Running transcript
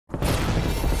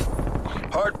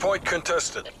Hardpoint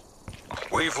contested.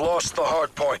 We've lost the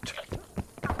hardpoint.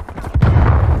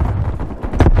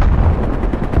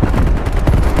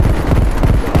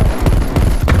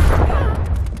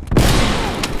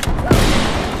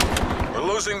 We're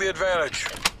losing the advantage.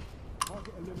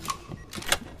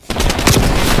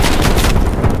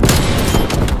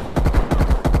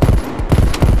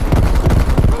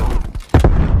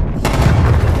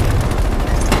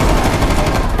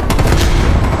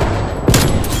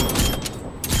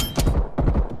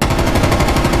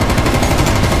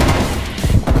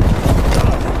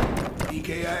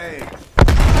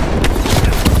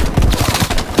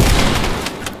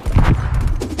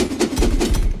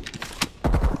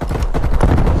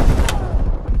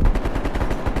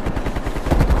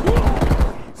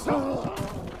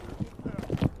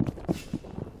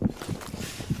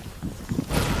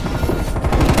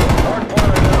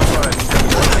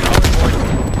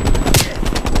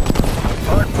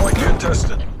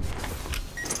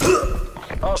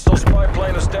 Hostile spy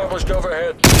plane established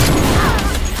overhead.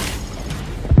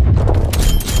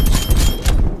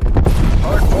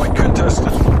 Hardpoint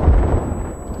contested.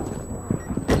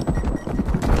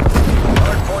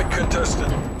 Hardpoint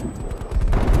contested.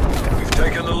 We've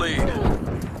taken the lead.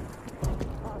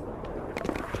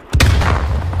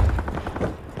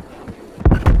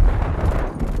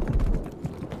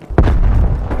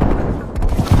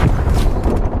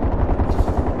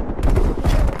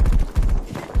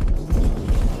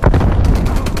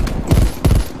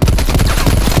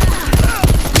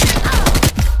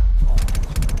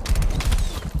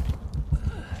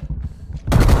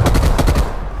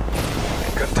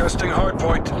 Contesting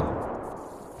hardpoint.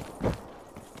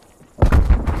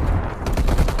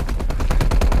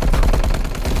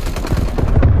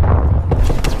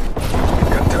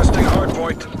 Contesting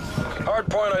hardpoint.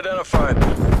 Hardpoint identified.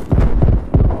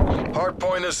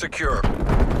 Hardpoint is secure.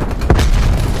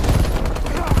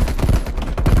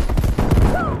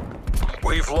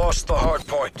 We've lost the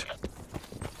hardpoint.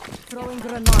 Throwing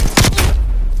grenade.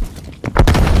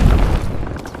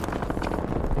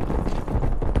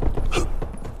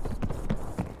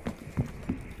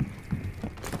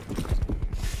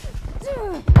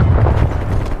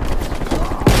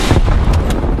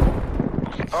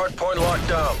 Hardpoint locked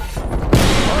down.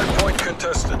 Hardpoint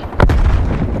contested.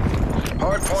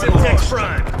 Hardpoint Syntax lost.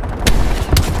 prime.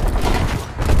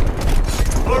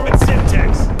 Orbit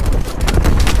Syntax.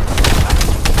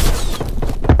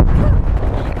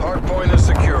 Hardpoint is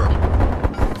secure.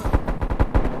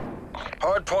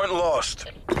 Hardpoint lost.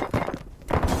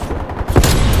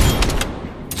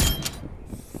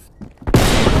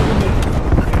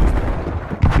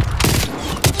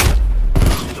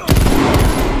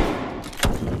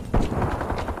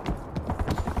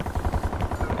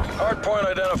 Hardpoint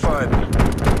identified.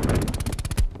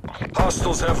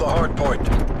 Hostiles have the hardpoint.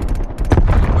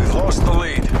 We've lost the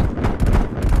lead.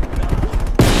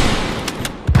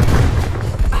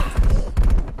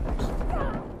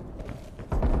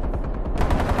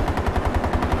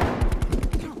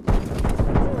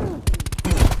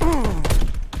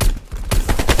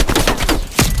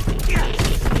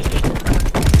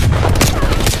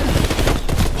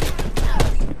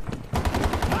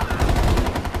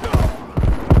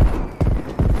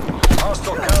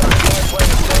 Hostile counter spy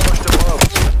plane established above.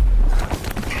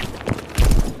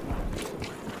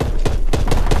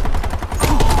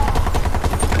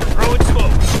 Throwing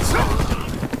smoke.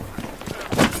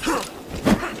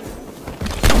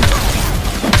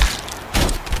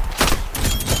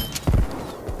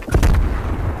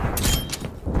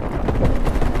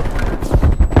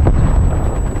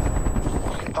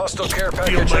 Hostile care Field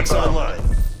package mic's inbound. online.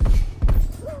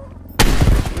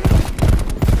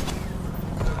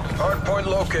 Hardpoint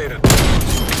located.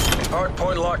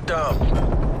 Hardpoint locked down.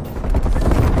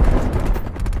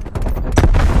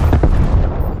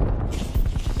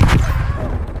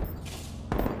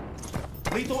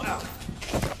 Lethal out.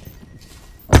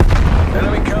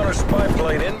 Enemy counter spy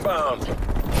plane inbound.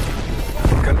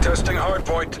 Contesting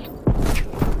hardpoint.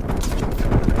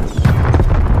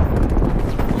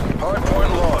 Hardpoint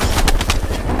lost.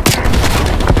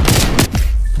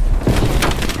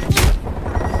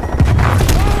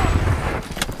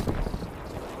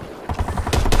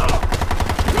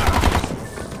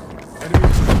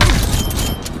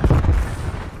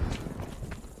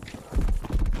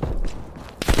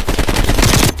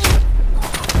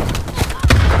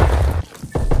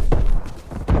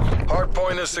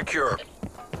 Hardpoint is secure.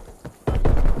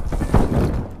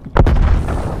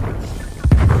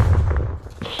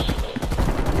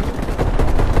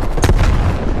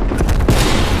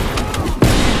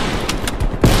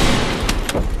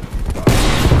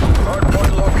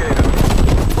 Hardpoint located.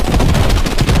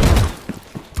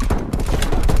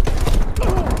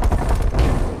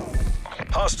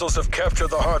 Hostiles have captured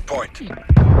the hard point.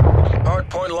 Hard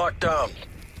point locked down.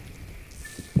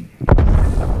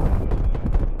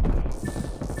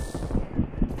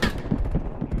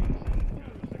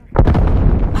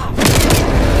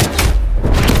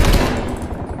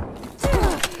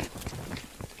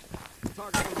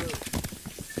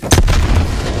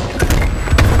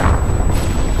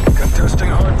 Contesting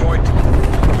hard point.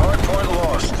 Hard point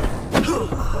lost.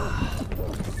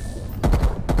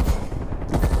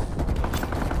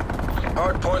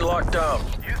 Hard point locked down.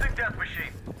 Using death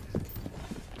machine.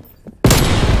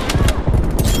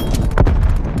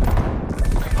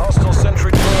 Hostile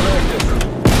sentry drone active.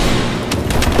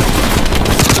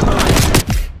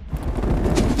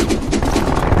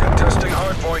 Contesting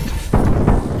hard point.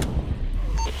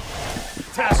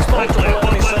 Task spy plane on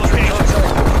Enemy my sentry location.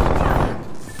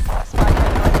 guns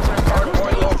active. Hard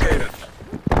point located.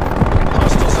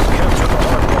 Hostiles have captured the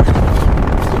hard point.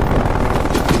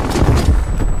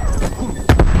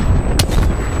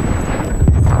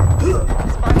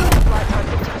 Spartan flight on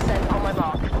 50% on my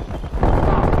mark.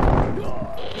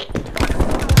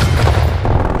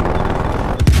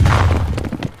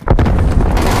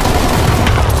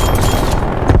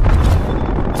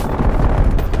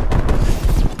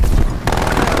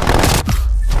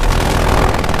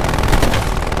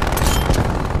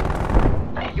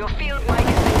 Your field mic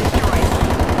has been destroyed.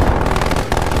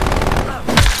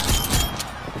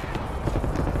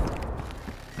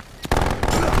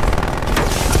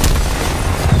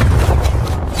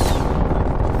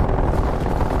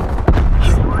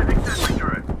 Utilizing sentry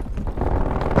turret.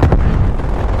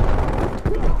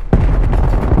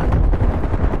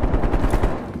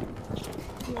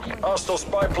 Hostile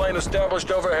spy plane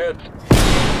established overhead.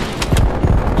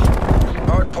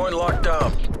 Hard point locked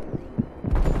down.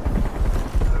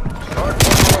 Hard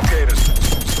point located.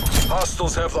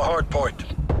 Hostiles have the hard point.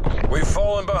 We've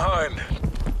fallen behind.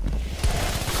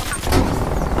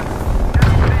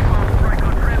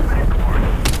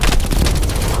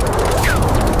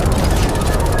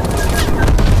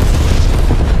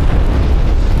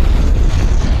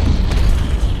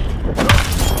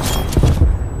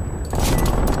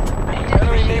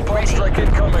 Enemy napalm strike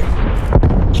incoming.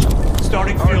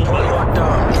 Starting Hard field point mode. locked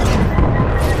down.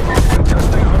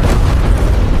 Contesting hard.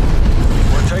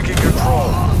 We're taking control.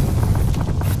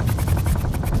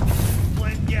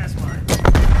 Plant gas mine.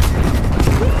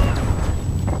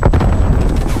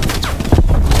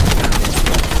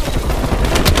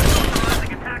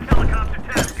 Authorizing attack helicopter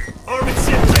task. Armored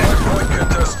Syntax. Hard point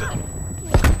contested.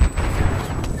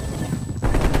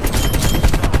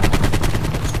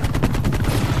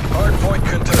 Hard point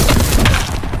contested.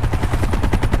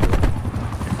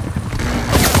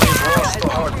 We've lost the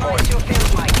hard point. Your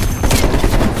field mic.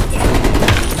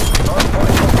 Hard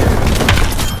point located.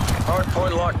 Hard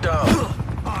point locked down.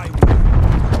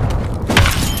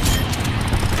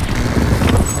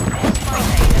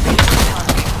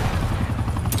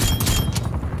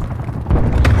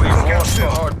 We've lost the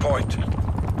hard point.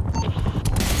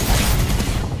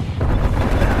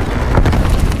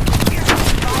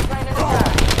 Pipeline in the air.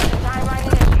 Timeline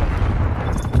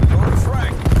initiated. Going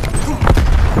Frank.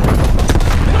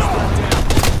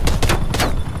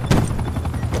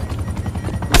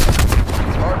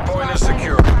 Hard point is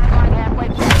secure. Timeline halfway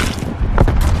through.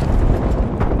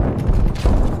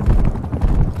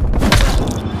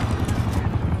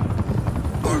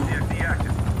 RTXD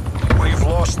active. We've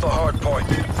lost the hard point.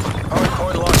 Hard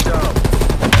point locked down.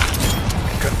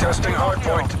 Contesting hard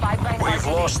point. We've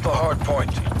lost the hard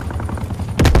point.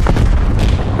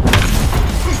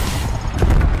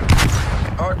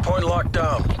 Hard point locked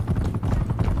down.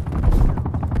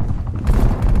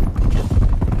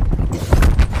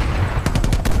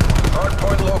 Hard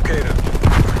point located.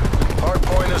 Hard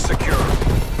point is secure.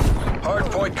 Hard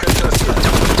point contested.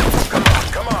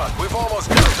 Come on, we've almost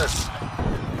got this.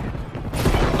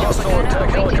 Hostile attack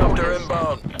helicopter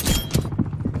inbound.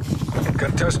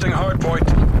 Contesting hard point.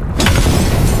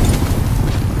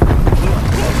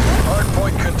 Hard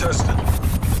point contested.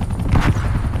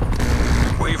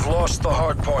 We've lost the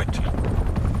hard point.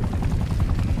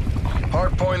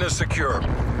 Hard point is secure.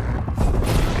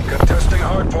 Contesting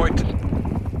hard point.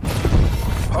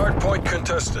 Hard point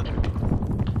contested.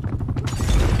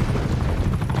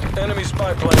 Enemy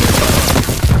spy plane inbound.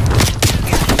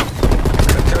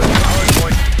 Contesting hard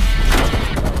point.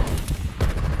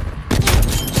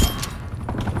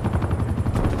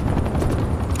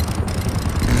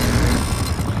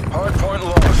 Hard point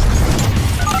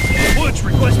lost. Woods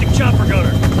requesting chopper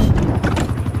gunner.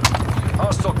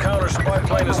 Hostile counter spy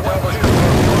plane established at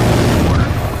hard point.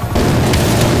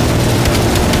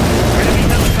 Enemy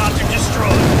helicopter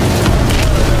destroyed.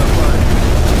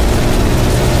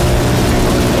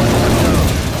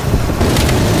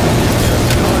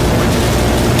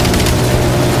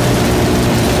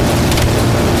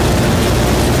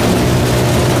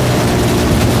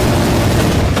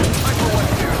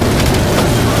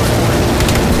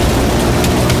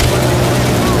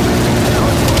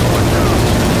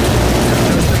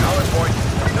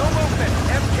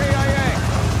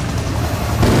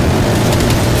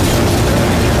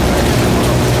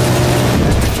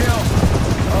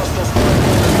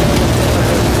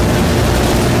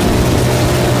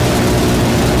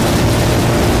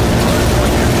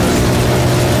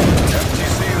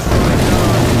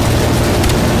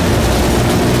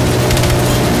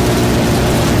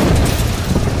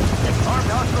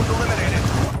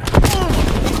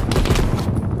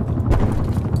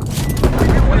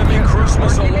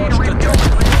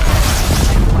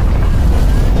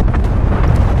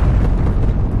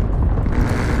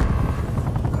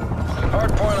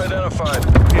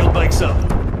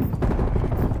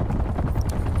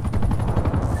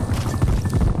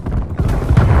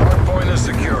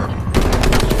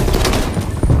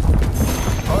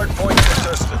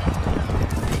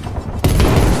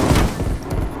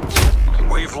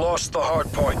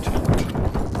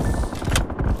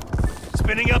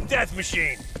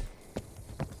 machine.